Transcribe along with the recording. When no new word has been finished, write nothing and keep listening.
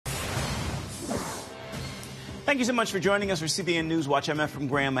Thank you so much for joining us for CBN NewsWatch. I'm Efrem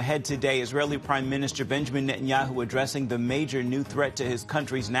Graham. Ahead today, Israeli Prime Minister Benjamin Netanyahu addressing the major new threat to his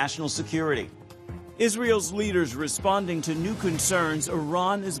country's national security. Israel's leaders responding to new concerns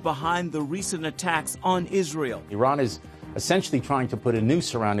Iran is behind the recent attacks on Israel. Iran is essentially trying to put a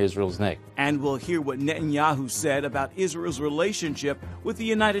noose around Israel's neck. And we'll hear what Netanyahu said about Israel's relationship with the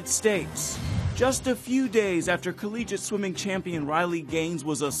United States. Just a few days after collegiate swimming champion Riley Gaines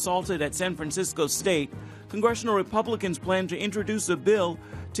was assaulted at San Francisco State, congressional Republicans plan to introduce a bill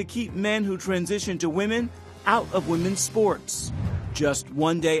to keep men who transition to women out of women's sports. Just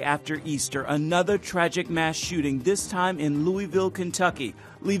one day after Easter, another tragic mass shooting, this time in Louisville, Kentucky,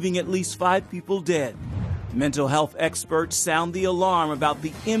 leaving at least 5 people dead. Mental health experts sound the alarm about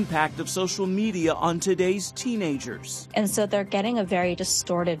the impact of social media on today's teenagers. And so they're getting a very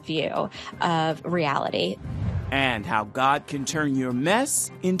distorted view of reality. And how God can turn your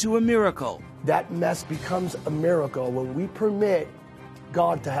mess into a miracle. That mess becomes a miracle when we permit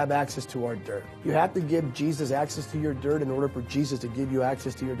God to have access to our dirt. You have to give Jesus access to your dirt in order for Jesus to give you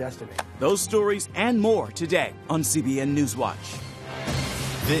access to your destiny. Those stories and more today on CBN NewsWatch.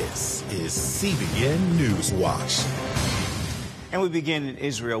 This is CBN NewsWatch. And we begin in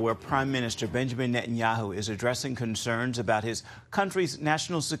Israel, where Prime Minister Benjamin Netanyahu is addressing concerns about his country's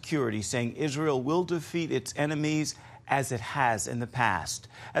national security, saying Israel will defeat its enemies as it has in the past.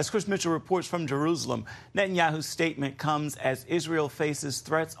 As Chris Mitchell reports from Jerusalem, Netanyahu's statement comes as Israel faces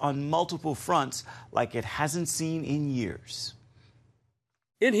threats on multiple fronts like it hasn't seen in years.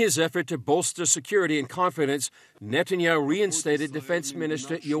 In his effort to bolster security and confidence, Netanyahu reinstated Defense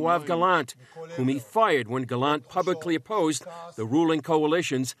Minister Yoav Gallant, whom he fired when Gallant publicly opposed the ruling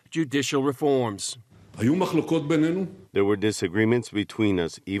coalition's judicial reforms. There were disagreements between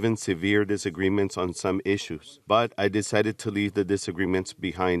us, even severe disagreements on some issues. But I decided to leave the disagreements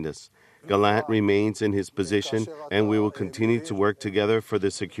behind us. Gallant remains in his position, and we will continue to work together for the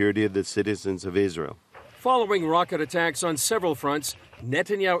security of the citizens of Israel. Following rocket attacks on several fronts,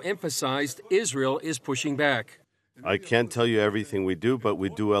 Netanyahu emphasized Israel is pushing back. I can't tell you everything we do, but we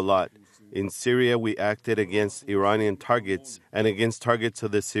do a lot. In Syria, we acted against Iranian targets and against targets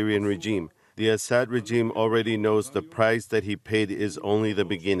of the Syrian regime. The Assad regime already knows the price that he paid is only the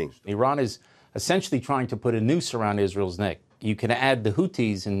beginning. Iran is essentially trying to put a noose around Israel's neck. You can add the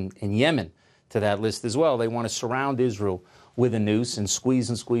Houthis in Yemen to that list as well. They want to surround Israel with a noose and squeeze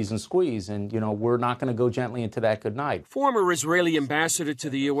and squeeze and squeeze. And, we're not going to go gently into that good night. Former Israeli ambassador to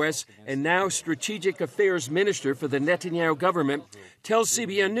the U.S. and now Strategic Affairs Minister for the Netanyahu government tells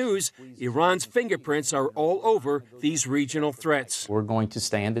CBN News Iran's fingerprints are all over these regional threats. We're going to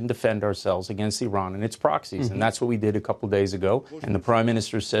stand and defend ourselves against Iran and its proxies. And that's what we did a couple days ago. And the Prime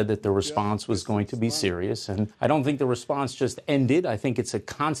Minister said that the response was going to be serious. And I don't think the response just ended. I think it's a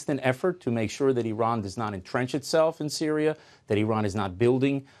constant effort to make sure that Iran does not entrench itself in Syria, that Iran is not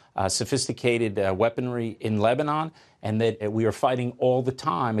building sophisticated weaponry in Lebanon, and that we are fighting all the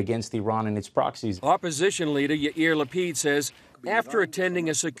time against Iran and its proxies. Opposition leader Yair Lapid says after attending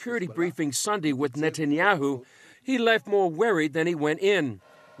a security briefing Sunday with Netanyahu, he left more worried than he went in.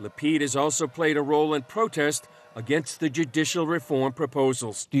 Lapid has also played a role in protest against the judicial reform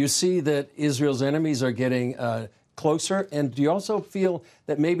proposals. Do you see that Israel's enemies are getting closer? And do you also feel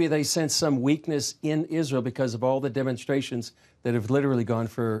that maybe they sense some weakness in Israel because of all the demonstrations that have literally gone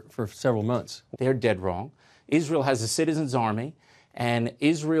for several months? They're dead wrong. Israel has a citizens' army, and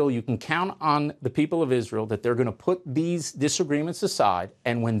Israel, you can count on the people of Israel that they're going to put these disagreements aside,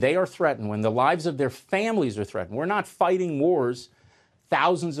 and when they are threatened, when the lives of their families are threatened, we're not fighting wars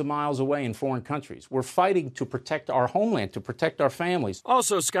thousands of miles away in foreign countries. We're fighting to protect our homeland, to protect our families.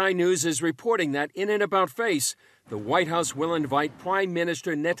 Also, Sky News is reporting that in an about-face, the White House will invite Prime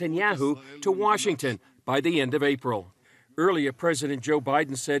Minister Netanyahu to Washington by the end of April. Earlier, President Joe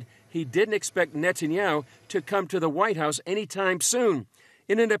Biden said he didn't expect Netanyahu to come to the White House anytime soon,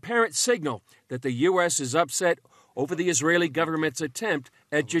 in an apparent signal that the U.S. is upset over the Israeli government's attempt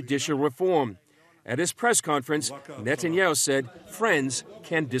at judicial reform. At his press conference, Netanyahu said friends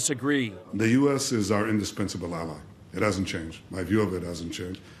can disagree. The U.S. is our indispensable ally. It hasn't changed. My view of it hasn't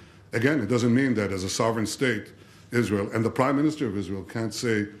changed. Again, it doesn't mean that as a sovereign state, Israel, and the Prime Minister of Israel can't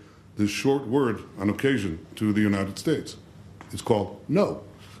say this short word on occasion to the United States. It's called no.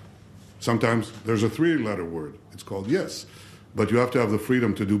 Sometimes there's a 3-letter word. It's called yes. But you have to have the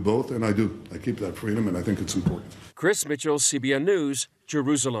freedom to do both, and I do. I keep that freedom, and I think it's important. Chris Mitchell, CBN News,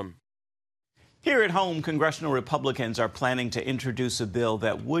 Jerusalem. Here at home, congressional Republicans are planning to introduce a bill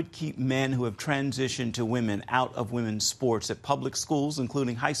that would keep men who have transitioned to women out of women's sports at public schools,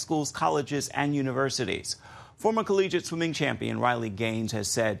 including high schools, colleges, and universities. Former collegiate swimming champion Riley Gaines has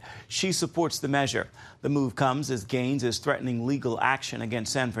said she supports the measure. The move comes as Gaines is threatening legal action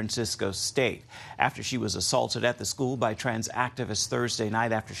against San Francisco State after she was assaulted at the school by trans activists Thursday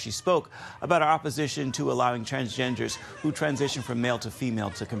night after she spoke about her opposition to allowing transgenders who transition from male to female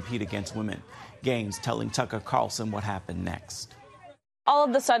to compete against women. Gaines telling Tucker Carlson what happened next. All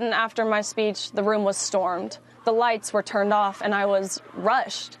of a sudden, after my speech, the room was stormed. The lights were turned off, and I was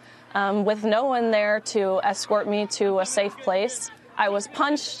rushed with no one there to escort me to a safe place. I was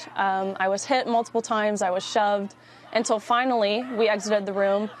punched, I was hit multiple times, I was shoved, until finally we exited the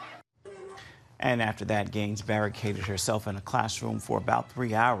room. And after that, Gaines barricaded herself in a classroom for about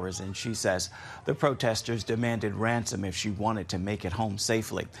 3 hours, and she says the protesters demanded ransom if she wanted to make it home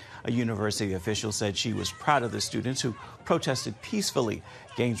safely. A university official said she was proud of the students who protested peacefully.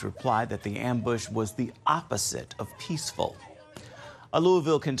 Gaines replied that the ambush was the opposite of peaceful. A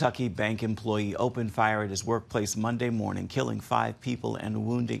Louisville, Kentucky bank employee opened fire at his workplace Monday morning, killing 5 people and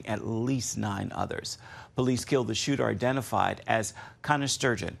wounding at least 9 others. Police killed the shooter, identified as Connor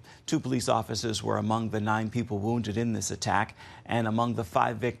Sturgeon. 2 police officers were among the 9 people wounded in this attack, and among the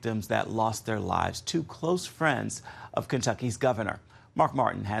 5 victims that lost their lives, 2 close friends of Kentucky's governor. Mark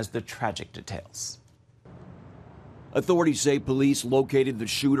Martin has the tragic details. Authorities say police located the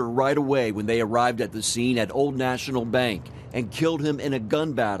shooter right away when they arrived at the scene at Old National Bank and killed him in a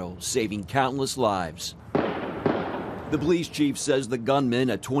gun battle, saving countless lives. The police chief says the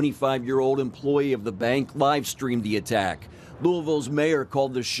gunman, a 25-year-old employee of the bank, live-streamed the attack. Louisville's mayor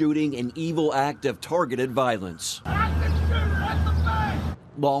called the shooting an evil act of targeted violence.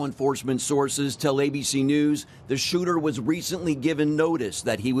 Law enforcement sources tell ABC News the shooter was recently given notice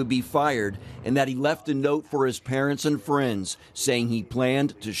that he would be fired and that he left a note for his parents and friends saying he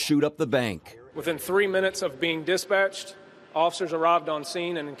planned to shoot up the bank. Within 3 minutes of being dispatched, officers arrived on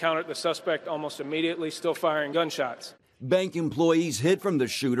scene and encountered the suspect almost immediately, still firing gunshots. Bank employees hid from the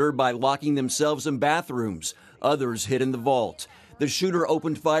shooter by locking themselves in bathrooms. Others hid in the vault. The shooter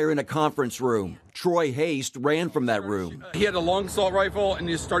opened fire in a conference room. Troy Haste ran from that room. He had a long assault rifle, and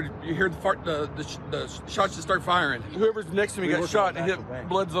you hear the shots just start firing. Whoever's next to me got shot and hit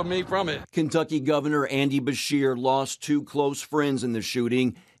bloods on me from it. Kentucky Governor Andy Beshear lost 2 close friends in the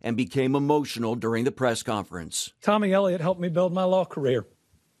shooting and became emotional during the press conference. Tommy Elliott helped me build my law career,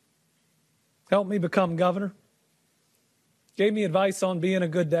 helped me become governor, gave me advice on being a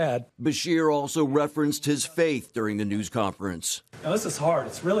good dad. Beshear also referenced his faith during the news conference. Now, this is hard.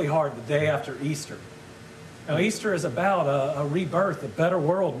 It's really hard the day after Easter. Now, Easter is about a rebirth, a better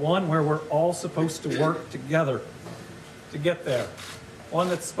world, one where we're all supposed to work together to get there, one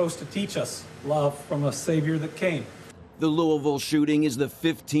that's supposed to teach us love from a Savior that came. The Louisville shooting is the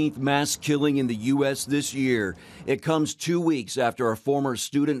 15th mass killing in the U.S. this year. It comes 2 weeks after a former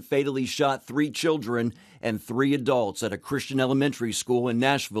student fatally shot 3 children and 3 adults at a Christian elementary school in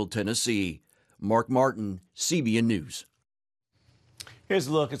Nashville, Tennessee. Mark Martin, CBN News. Here's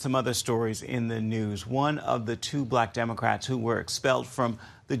a look at some other stories in the news. One of the 2 black Democrats who were expelled from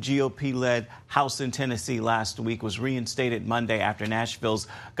the GOP-led House in Tennessee last week was reinstated Monday after Nashville's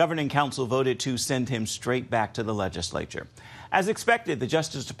governing council voted to send him straight back to the legislature. As expected, the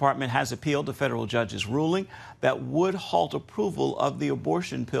Justice Department has appealed a federal judge's ruling that would halt approval of the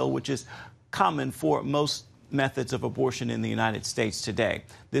abortion pill, which is common for most methods of abortion in the United States today.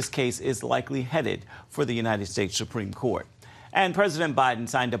 This case is likely headed for the United States Supreme Court. And President Biden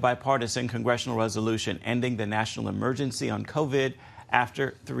signed a bipartisan congressional resolution ending the national emergency on COVID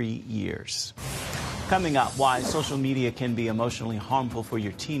after 3 years. Coming up, why social media can be emotionally harmful for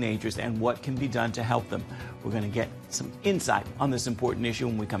your teenagers and what can be done to help them. We're going to get some insight on this important issue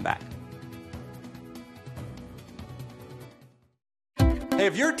when we come back. Hey,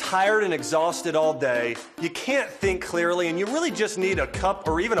 if you're tired and exhausted all day, you can't think clearly, and you really just need a cup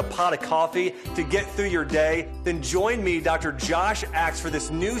or even a pot of coffee to get through your day, then join me, Dr. Josh Axe, for this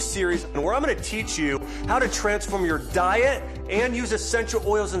new series where I'm going to teach you how to transform your diet and use essential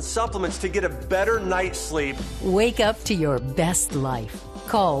oils and supplements to get a better night's sleep. Wake up to your best life.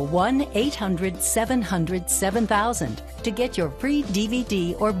 Call 1-800-700-7000 to get your free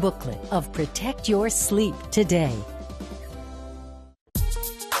DVD or booklet of Protect Your Sleep today.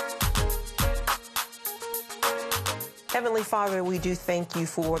 Heavenly Father, we do thank you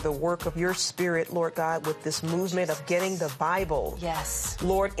for the work of your Spirit, Lord God, with this movement of getting the Bible, yes,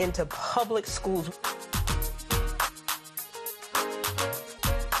 Lord, into public schools.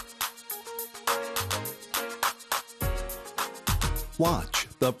 Watch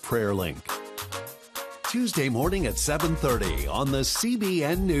The Prayer Link. Tuesday morning at 7:30 on the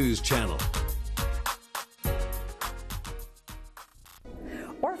CBN News Channel.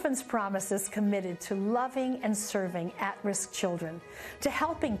 Orphans Promise is committed to loving and serving at-risk children, to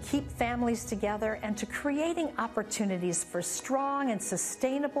helping keep families together, and to creating opportunities for strong and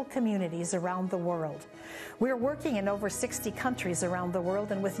sustainable communities around the world. We're working in over 60 countries around the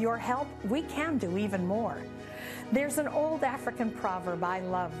world, and with your help, we can do even more. There's an old African proverb I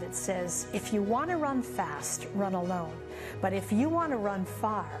love that says, if you want to run fast, run alone. But if you want to run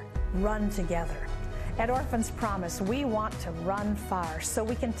far, run together. At Orphans Promise, we want to run far so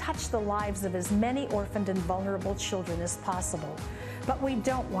we can touch the lives of as many orphaned and vulnerable children as possible. But we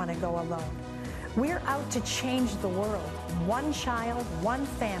don't want to go alone. We're out to change the world, one child, one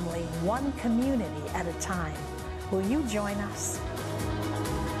family, one community at a time. Will you join us?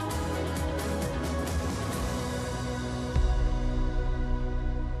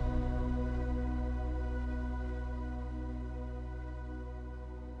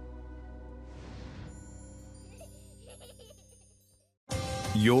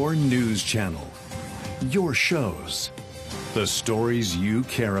 Your news channel, your shows, the stories you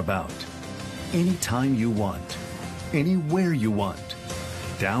care about. Anytime you want, anywhere you want.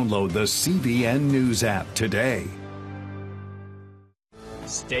 Download the CBN News app today.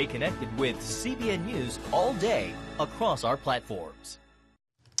 Stay connected with CBN News all day across our platforms.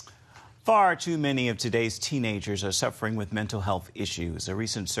 Far too many of today's teenagers are suffering with mental health issues. A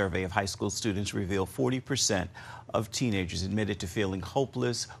recent survey of high school students revealed 40% of teenagers admitted to feeling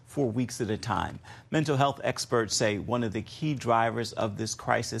hopeless for weeks at a time. Mental health experts say one of the key drivers of this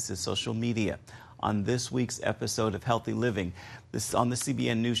crisis is social media. On this week's episode of Healthy Living, on the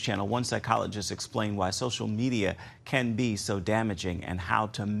CBN News Channel, one psychologist explained why social media can be so damaging and how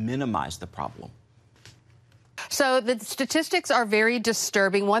to minimize the problem. So the statistics are very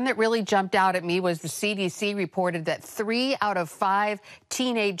disturbing. One that really jumped out at me was the CDC reported that 3 out of 5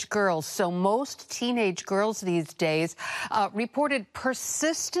 teenage girls, so most teenage girls these days, reported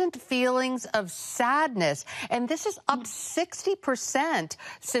persistent feelings of sadness. And this is up 60%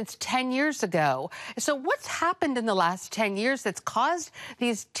 since 10 years ago. So what's happened in the last 10 years that's caused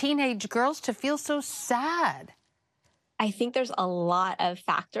these teenage girls to feel so sad? I think there's a lot of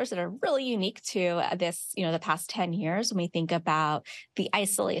factors that are really unique to this, the past 10 years. When we think about the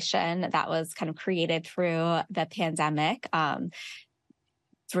isolation that was kind of created through the pandemic,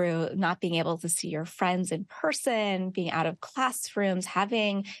 through not being able to see your friends in person, being out of classrooms,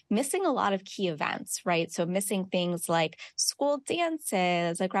 missing a lot of key events, right? So missing things like school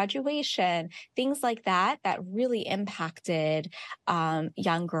dances, a graduation, things like that really impacted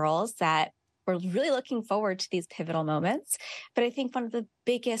young girls that we're really looking forward to these pivotal moments. But I think one of the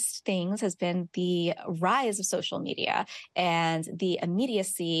biggest things has been the rise of social media and the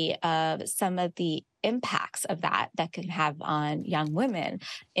immediacy of some of the impacts of that can have on young women.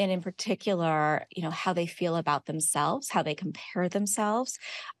 And in particular, how they feel about themselves, how they compare themselves,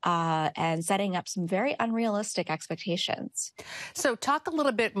 and setting up some very unrealistic expectations. So talk a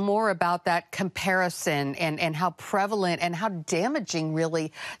little bit more about that comparison and how prevalent and how damaging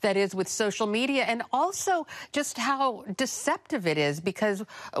really that is with social media, and also just how deceptive it is, because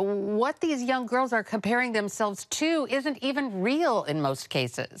what these young girls are comparing themselves to isn't even real in most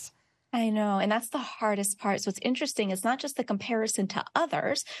cases. I know. And that's the hardest part. So what's interesting is not just the comparison to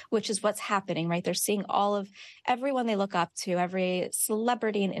others, which is what's happening, right? They're seeing all of everyone they look up to, every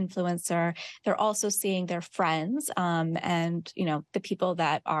celebrity and influencer. They're also seeing their friends, and, the people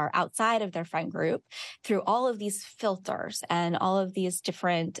that are outside of their friend group through all of these filters and all of these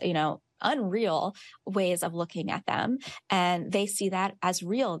different, unreal ways of looking at them. And they see that as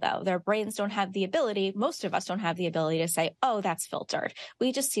real, though. Their brains don't have the ability, most of us don't have the ability to say, oh, that's filtered.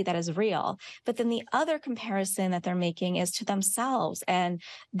 We just see that as real. But then the other comparison that they're making is to themselves and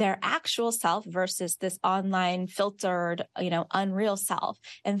their actual self versus this online filtered, unreal self,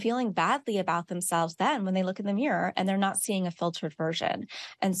 and feeling badly about themselves then when they look in the mirror and they're not seeing a filtered version.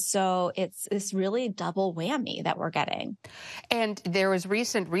 And so it's this really double whammy that we're getting. And there was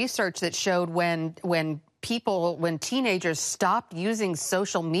recent research that showed when teenagers stopped using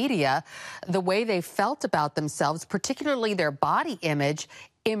social media, the way they felt about themselves, particularly their body image,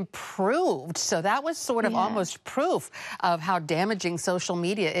 improved. So that was sort of almost proof of how damaging social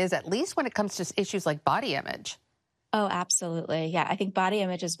media is, at least when it comes to issues like body image. Oh, absolutely. Yeah, I think body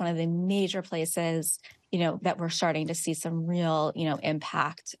image is one of the major places that we're starting to see some real,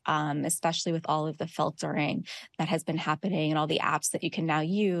 impact, especially with all of the filtering that has been happening and all the apps that you can now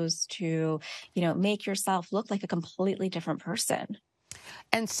use to, make yourself look like a completely different person.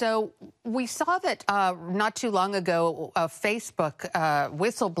 And so we saw that not too long ago, a Facebook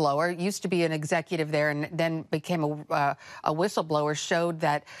whistleblower, used to be an executive there and then became a whistleblower, showed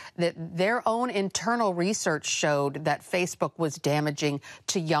that their own internal research showed that Facebook was damaging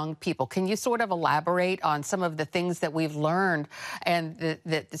to young people. Can you sort of elaborate on some of the things that we've learned and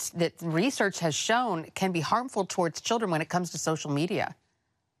that research has shown can be harmful towards children when it comes to social media?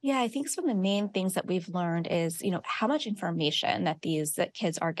 Yeah, I think some of the main things that we've learned is, how much information that these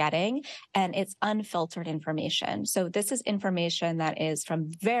kids are getting, and it's unfiltered information. So this is information that is from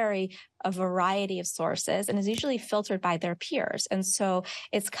a variety of sources and is usually filtered by their peers. And so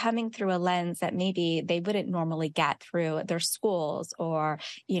it's coming through a lens that maybe they wouldn't normally get through their schools or,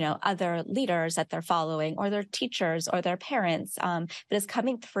 other leaders that they're following or their teachers or their parents. But it's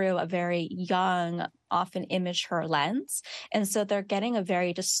coming through a very young, often immature lens. And so they're getting a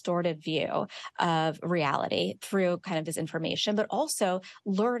very distorted view of reality through kind of this information, but also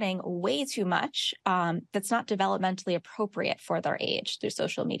learning way too much that's not developmentally appropriate for their age through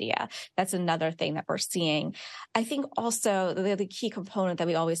social media. That's another thing that we're seeing. I think also the key component that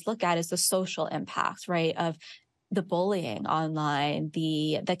we always look at is the social impact, right, of the bullying online,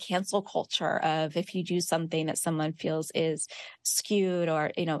 the cancel culture of if you do something that someone feels is skewed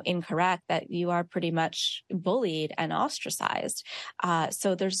or, incorrect, that you are pretty much bullied and ostracized.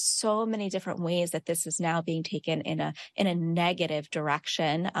 So there's so many different ways that this is now being taken in a negative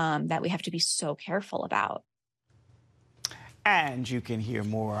direction that we have to be so careful about. And you can hear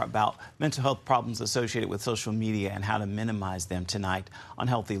more about mental health problems associated with social media and how to minimize them tonight on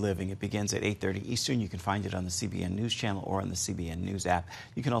Healthy Living. It begins at 8:30 Eastern. You can find it on the CBN News channel or on the CBN News app.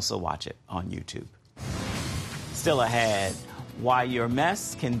 You can also watch it on YouTube. Still ahead, why your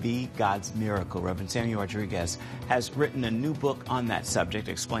mess can be God's miracle. Reverend Samuel Rodriguez has written a new book on that subject,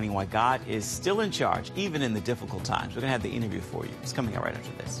 explaining why God is still in charge, even in the difficult times. We're going to have the interview for you. It's coming out right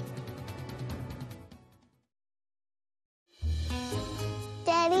after this.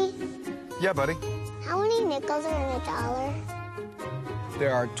 Daddy? Yeah, buddy? How many nickels are in a dollar?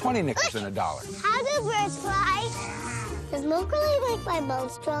 There are 20 nickels in a dollar. How do birds fly? Does milk really make my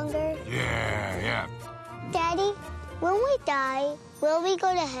bones stronger? Yeah. Daddy, when we die, will we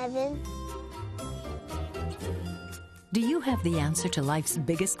go to heaven? Do you have the answer to life's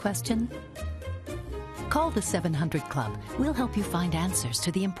biggest question? Call the 700 Club. We'll help you find answers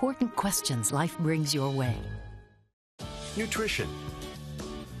to the important questions life brings your way. Nutrition,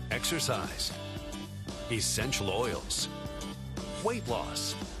 exercise, essential oils, weight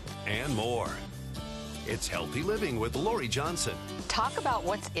loss, and more. It's Healthy Living with Lori Johnson. Talk about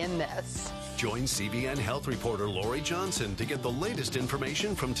what's in this. Join CBN health reporter Lori Johnson to get the latest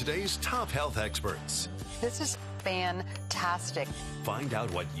information from today's top health experts. This is fantastic. Find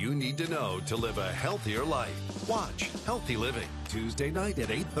out what you need to know to live a healthier life. Watch Healthy Living Tuesday night at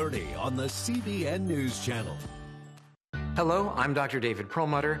 8:30 on the CBN News channel. Hello, I'm Dr. David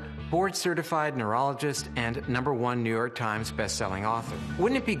Perlmutter, board-certified neurologist and #1 New York Times bestselling author.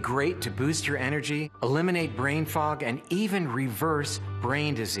 Wouldn't it be great to boost your energy, eliminate brain fog, and even reverse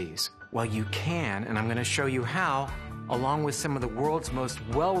brain disease? Well, you can, and I'm going to show you how, along with some of the world's most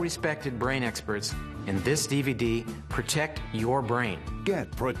well-respected brain experts in this DVD, Protect Your Brain. Get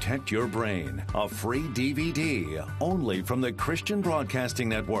Protect Your Brain, a free DVD only from the Christian Broadcasting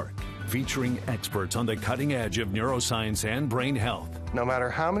Network, featuring experts on the cutting edge of neuroscience and brain health. No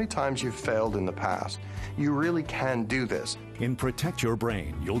matter how many times you've failed in the past, you really can do this. In Protect Your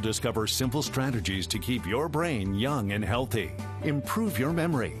Brain, you'll discover simple strategies to keep your brain young and healthy. Improve your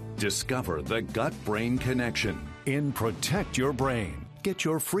memory. Discover the gut-brain connection. In Protect Your Brain. Get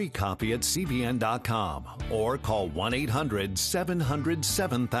your free copy at CBN.com or call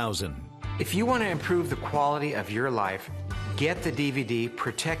 1-800-700-7000. If you want to improve the quality of your life, get the DVD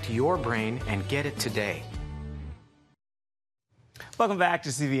Protect Your Brain and get it today. Welcome back to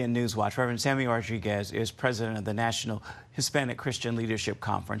CBN NewsWatch. Reverend Samuel Rodriguez is president of the National Hispanic Christian Leadership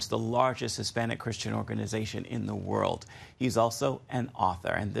Conference, the largest Hispanic Christian organization in the world. He's also an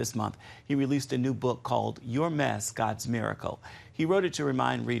author, and this month he released a new book called Your Mess, God's Miracle. He wrote it to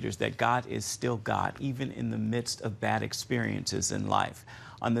remind readers that God is still God, even in the midst of bad experiences in life.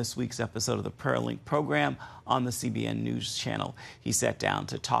 On this week's episode of the Prayer Link program on the CBN News channel, he sat down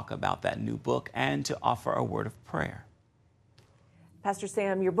to talk about that new book and to offer a word of prayer. Pastor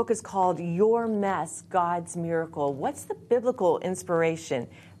Sam, your book is called Your Mess, God's Miracle. What's the biblical inspiration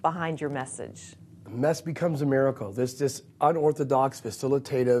behind your message? Mess becomes a miracle. There's this unorthodox,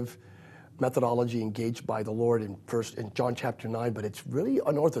 facilitative methodology engaged by the Lord in John chapter 9, but it's really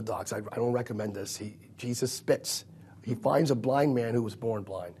unorthodox. I don't recommend this. Jesus spits. He finds a blind man who was born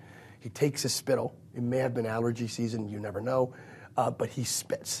blind. He takes his spittle. It may have been allergy season, you never know. but he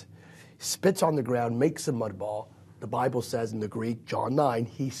spits on the ground, makes a mud ball. The Bible says in the Greek, John 9,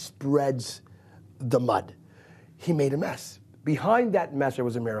 he spreads the mud. He made a mess. Behind that mess, there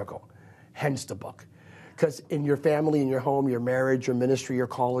was a miracle, hence the book. Because in your family, in your home, your marriage, your ministry, your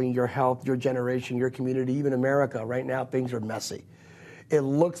calling, your health, your generation, your community, even America, right now, things are messy. It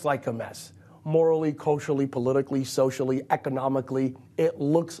looks like a mess. Morally, culturally, politically, socially, economically, it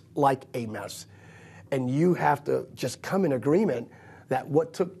looks like a mess. And you have to just come in agreement that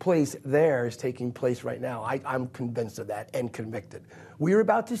what took place there is taking place right now. I'm convinced of that and convicted. We are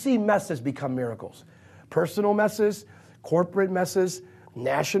about to see messes become miracles. Personal messes, corporate messes,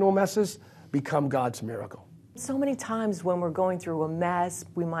 national messes become God's miracle. So many times when we're going through a mess,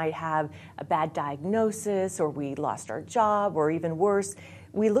 we might have a bad diagnosis, or we lost our job, or even worse,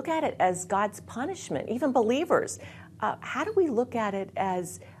 we look at it as God's punishment, even believers. How do we look at it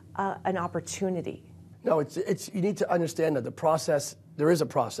as an opportunity? No, you need to understand that the process, there is a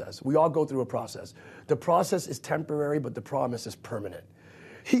process. We all go through a process. The process is temporary, but the promise is permanent.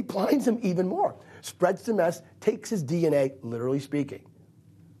 He blinds him even more, spreads the mess, takes his DNA, literally speaking.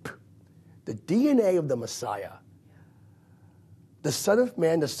 The DNA of the Messiah, the Son of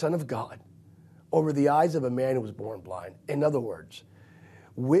Man, the Son of God, over the eyes of a man who was born blind. In other words,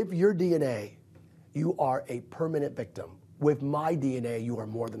 with your DNA, you are a permanent victim. With my DNA, you are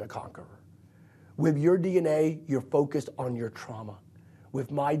more than a conqueror. With your DNA, you're focused on your trauma. With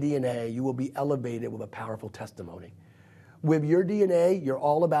my DNA, you will be elevated with a powerful testimony. With your DNA, you're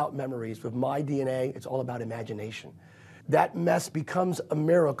all about memories. With my DNA, it's all about imagination. That mess becomes a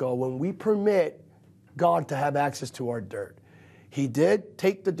miracle when we permit God to have access to our dirt. He did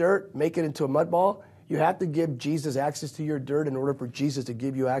take the dirt, make it into a mud ball. You have to give Jesus access to your dirt in order for Jesus to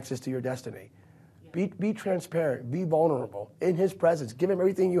give you access to your destiny. Be transparent, be vulnerable in his presence. Give him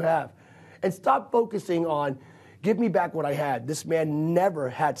everything you have. And stop focusing on, give me back what I had. This man never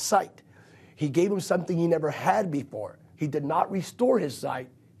had sight. He gave him something he never had before. He did not restore his sight.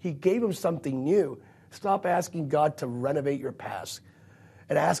 He gave him something new. Stop asking God to renovate your past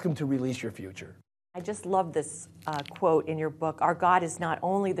and ask him to release your future. I just love this quote in your book. Our God is not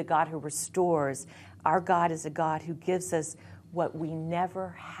only the God who restores, our God is a God who gives us what we never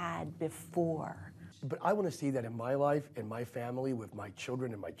had before. But I want to see that in my life, in my family, with my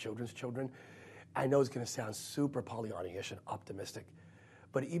children and my children's children. I know it's going to sound super Pollyanna-ish and optimistic,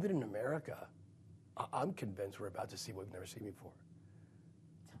 but even in America, I'm convinced we're about to see what we've never seen before.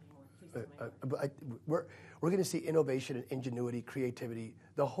 We're going to see innovation and ingenuity, creativity,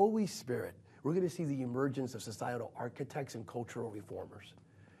 the Holy Spirit. We're going to see the emergence of societal architects and cultural reformers.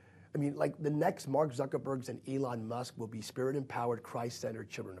 I mean, like the next Mark Zuckerbergs and Elon Musk will be spirit-empowered, Christ-centered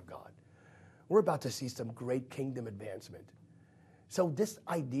children of God. We're about to see some great kingdom advancement. So this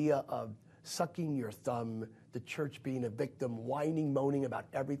idea of sucking your thumb, the church being a victim, whining, moaning about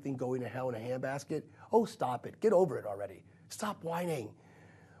everything going to hell in a handbasket, oh, stop it. Get over it already. Stop whining.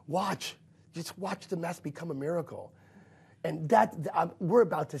 Just watch the mess become a miracle. And we're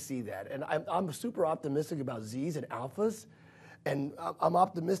about to see that. And I'm super optimistic about Z's and alphas. And I'm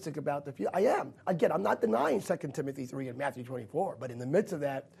optimistic about the future. I am. Again, I'm not denying 2 Timothy 3 and Matthew 24. But in the midst of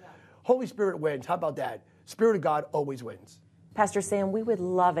that, Holy Spirit wins. How about that? Spirit of God always wins. Pastor Sam, we would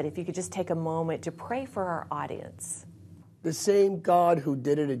love it if you could just take a moment to pray for our audience. The same God who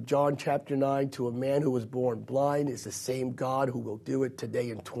did it in John chapter 9 to a man who was born blind is the same God who will do it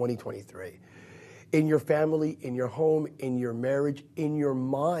today in 2023. In your family, in your home, in your marriage, in your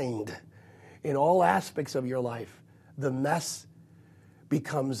mind, in all aspects of your life, the mess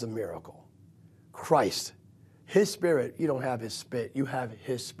becomes a miracle. Christ, his Spirit, you don't have his spit, you have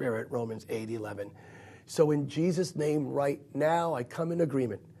his Spirit, Romans 8:11. So in Jesus' name right now, I come in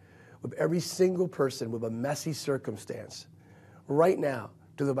agreement with every single person with a messy circumstance. Right now,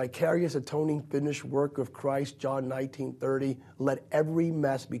 to the vicarious atoning finished work of Christ, John 19:30, let every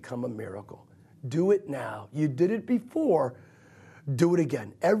mess become a miracle. Do it now. You did it before. Do it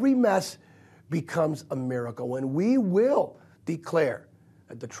again. Every mess becomes a miracle. And we will declare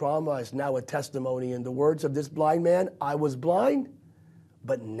that the trauma is now a testimony. In the words of this blind man, I was blind,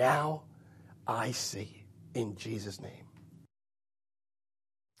 but now I see. In Jesus' name.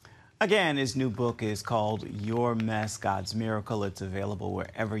 Again, his new book is called Your Mess, God's Miracle. It's available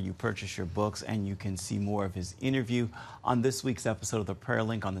wherever you purchase your books, and you can see more of his interview on this week's episode of The Prayer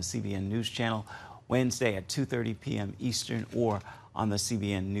Link on the CBN News Channel, Wednesday at 2:30 p.m. Eastern, or on the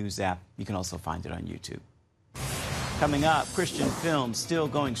CBN News app. You can also find it on YouTube. Coming up, Christian films still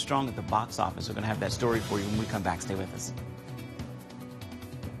going strong at the box office. We're going to have that story for you when we come back. Stay with us.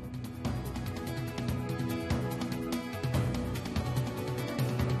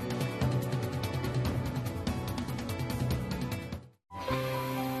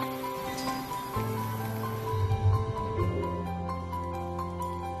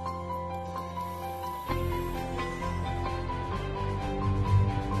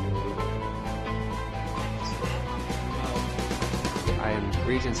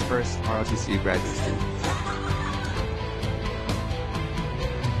 region's first ROTC graduate student.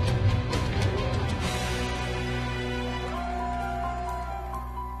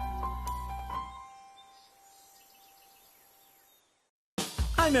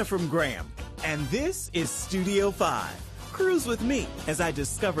 I'm Ephraim Graham, and this is Studio 5. Cruise with me as I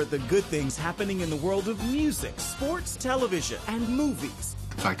discover the good things happening in the world of music, sports, television, and movies.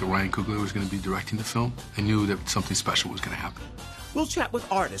 The fact that Ryan Coogler was going to be directing the film, I knew that something special was going to happen. We'll chat with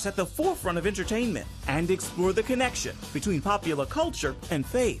artists at the forefront of entertainment and explore the connection between popular culture and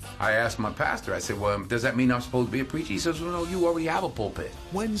faith. I asked my pastor, I said, well, does that mean I'm supposed to be a preacher? He says, well, no, you already have a pulpit.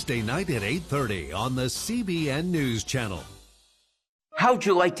 Wednesday night at 8:30 on the CBN News Channel. How'd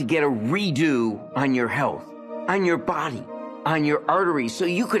you like to get a redo on your health, on your body, on your arteries, so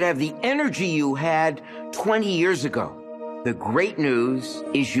you could have the energy you had 20 years ago? The great news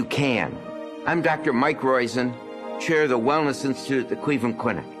is you can. I'm Dr. Mike Roizen, chair of the Wellness Institute at the Cleveland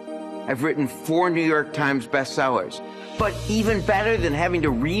Clinic. I've written 4 New York Times bestsellers. But even better than having to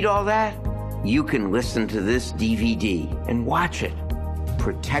read all that, you can listen to this DVD and watch it.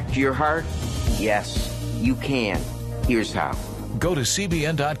 Protect your heart? Yes, you can. Here's how. Go to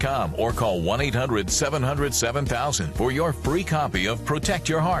CBN.com or call 1-800-700-7000 for your free copy of Protect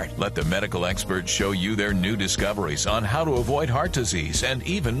Your Heart. Let the medical experts show you their new discoveries on how to avoid heart disease and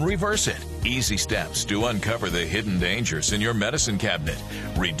even reverse it. Easy steps to uncover the hidden dangers in your medicine cabinet,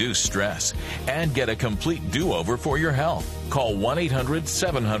 reduce stress, and get a complete do-over for your health. Call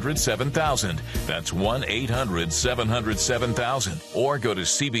 1-800-700-7000. That's 1-800-700-7000. Or go to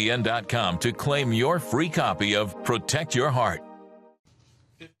CBN.com to claim your free copy of Protect Your Heart.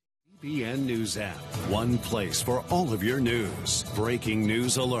 CBN News app. One place for all of your news. Breaking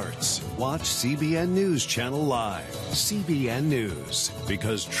news alerts. Watch CBN News Channel Live. CBN News.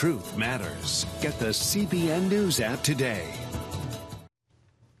 Because truth matters. Get the CBN News app today.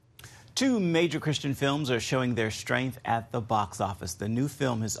 2 major Christian films are showing their strength at the box office. The new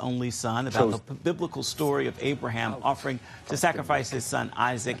film, His Only Son, about the biblical story of Abraham offering to sacrifice his son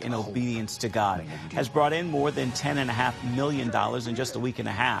Isaac in obedience to God, has brought in more than $10.5 million in just a week and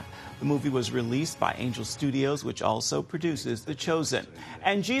a half. The movie was released by Angel Studios, which also produces The Chosen.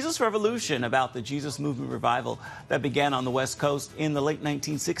 And Jesus Revolution, about the Jesus Movement revival that began on the West Coast in the late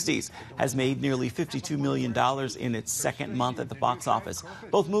 1960s, has made nearly $52 million in its second month at the box office.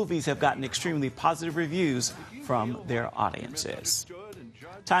 Both movies have gotten extremely positive reviews from their audiences.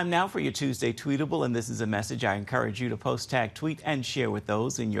 Time now for your Tuesday Tweetable, and this is a message I encourage you to post, tag, tweet, and share with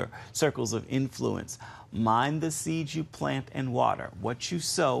those in your circles of influence. Mind the seeds you plant and water. What you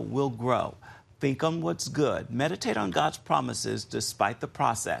sow will grow. Think on what's good. Meditate on God's promises despite the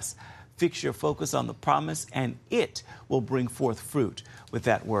process. Fix your focus on the promise, and it will bring forth fruit. With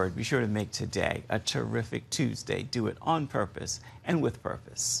that word, be sure to make today a terrific Tuesday. Do it on purpose and with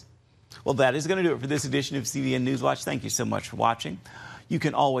purpose. Well, that is going to do it for this edition of CBN NewsWatch. Thank you so much for watching. You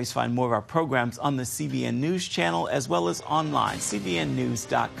can always find more of our programs on the CBN News channel as well as online,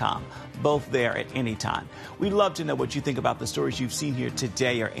 cbnnews.com, both there at any time. We'd love to know what you think about the stories you've seen here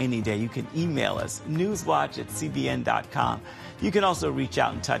today or any day. You can email us, newswatch@cbn.com. You can also reach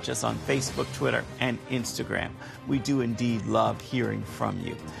out and touch us on Facebook, Twitter, and Instagram. We do indeed love hearing from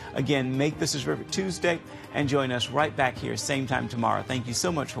you. Again, make this a terrific Tuesday and join us right back here, same time tomorrow. Thank you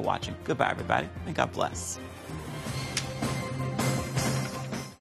so much for watching. Goodbye, everybody, and God bless.